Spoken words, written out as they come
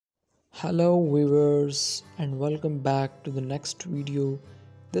Hello viewers and welcome back to the next video.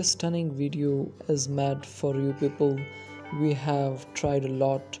 This stunning video is made for you people. We have tried a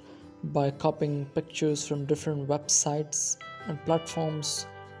lot by copying pictures from different websites and platforms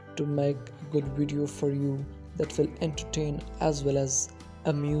to make a good video for you that will entertain as well as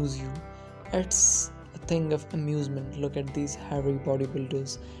amuse you. It's a thing of amusement. Look at these hairy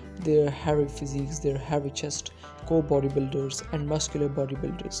bodybuilders, their hairy physiques, their hairy chest, core bodybuilders and muscular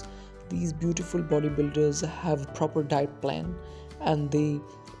bodybuilders. These beautiful bodybuilders have a proper diet plan and they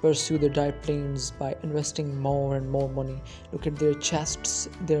pursue their diet plans by investing more and more money. Look at their chests,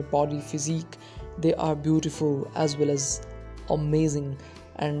 their body physique. They are beautiful as well as amazing,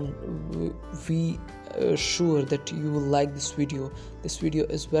 and we are sure that you will like this video. This video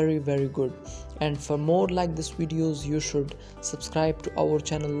is very good, and for more like this videos you should subscribe to our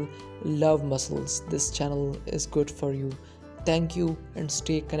channel Love Muscles. This channel is good for you. Thank you and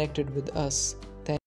stay connected with us.